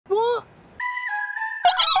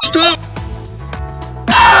stop!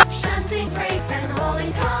 Shunting Grace and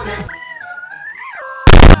holding Thomas.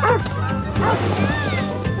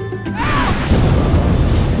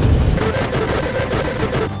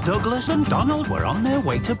 Douglas and Donald were on their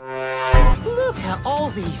way to... Look at all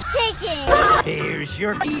these Chicken! Here's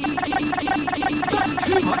your...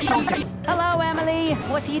 Hello, Emily.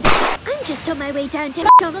 What are you doing? I'm just on my way down to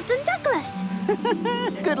McDonald and Douglas.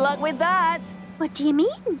 Good luck with that. What do you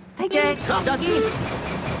mean? Okay, come, Dougie.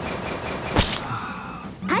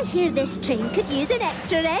 I hear this train could use an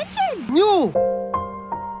extra engine. No!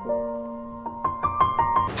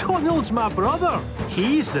 Donald's my brother.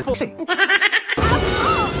 He's the...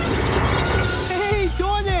 Hey,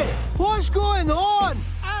 Donny! What's going on?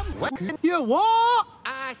 You what?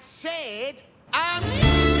 I said, I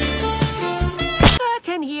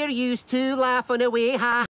can hear yous two laughing away,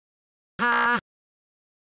 ha, ha,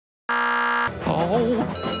 ha. Oh.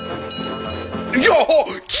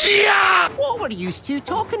 Yo! Yeah! What were yous two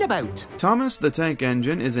talking about? Thomas the Tank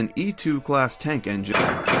Engine is an E2 class tank engine.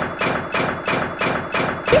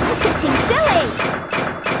 This is getting silly.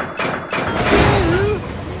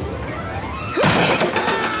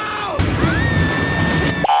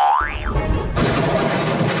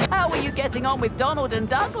 How are you getting on with Donald and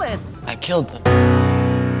Douglas? I killed them.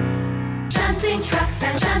 Shunting trucks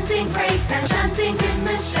and shunting freights and shunting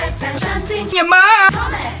Christmas sheds and shunting... Your mom!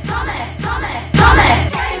 Thomas!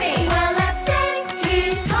 Carry me! Well, let's sing.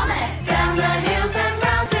 Here's Thomas. Down the hills and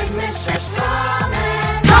round to Christmas.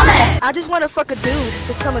 Thomas! I just wanna fuck a dude.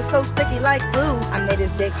 It's coming so sticky like glue. I made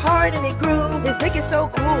his dick hard and it grew. His dick is so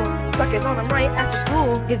cool. Sucking on him right after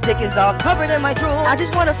school. His dick is all covered in my drool. I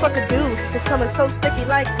just wanna fuck a dude. It's coming so sticky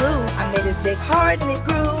like glue. I made his dick hard and it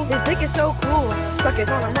grew. His dick is so cool. Sucking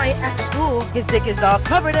on him right after school. His dick is all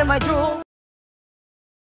covered in my drool.